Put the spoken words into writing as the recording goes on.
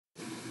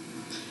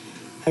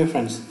Hi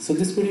friends, so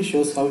this video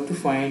shows how to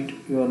find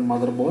your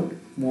motherboard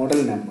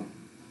model number.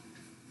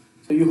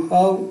 So you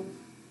have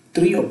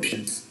three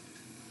options.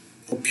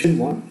 Option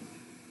 1,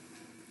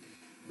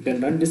 you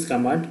can run this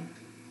command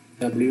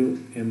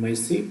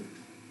wmic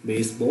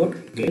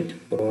baseboard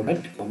get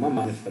product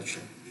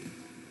manufacturer.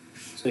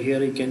 So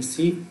here you can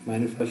see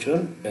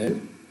manufacturer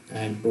Dell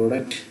and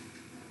product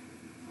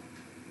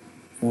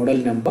model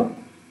number.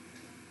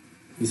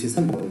 This is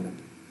the model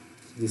number.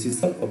 This is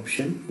the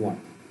option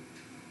 1.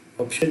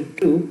 Option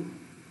 2,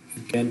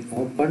 you can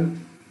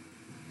open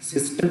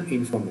system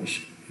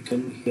information. You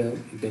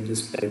can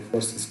just type for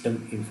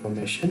system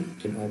information,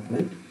 you can open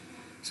it.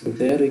 So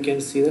there you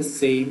can see the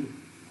same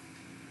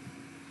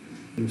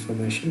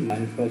information,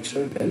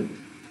 manufacturer Dell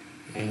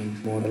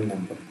and model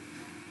number.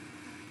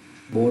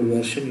 Board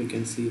version you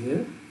can see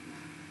here.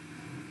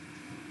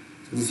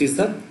 So this is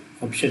the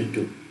option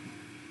 2.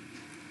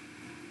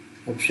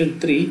 Option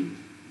 3,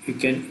 you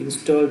can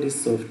install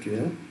this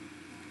software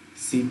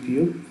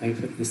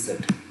CPU-Z,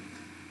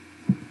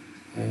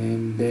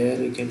 and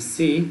there you can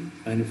see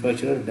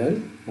manufacturer Dell,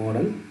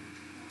 model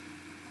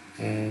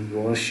and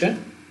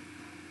version,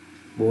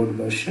 board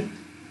version.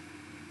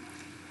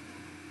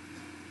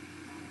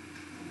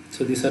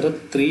 So these are the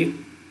three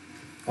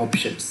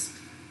options.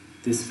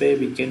 This way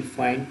we can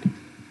find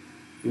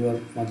your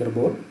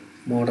motherboard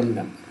model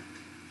number.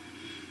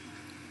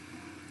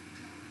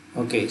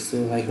 Okay,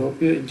 so I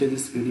hope you enjoy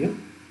this video.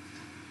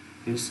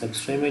 Please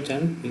subscribe my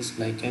channel, please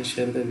like and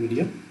share the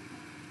video.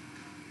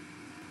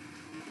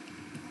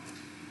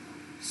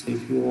 So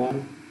if you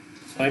want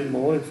to find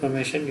more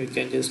information, you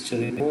can just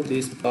remove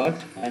this part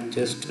and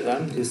just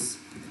run this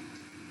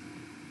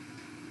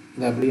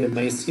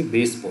WMIC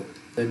baseboard.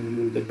 Then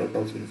you will get a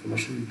lot of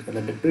information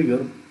related to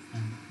your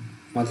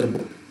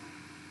motherboard.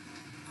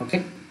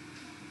 Okay.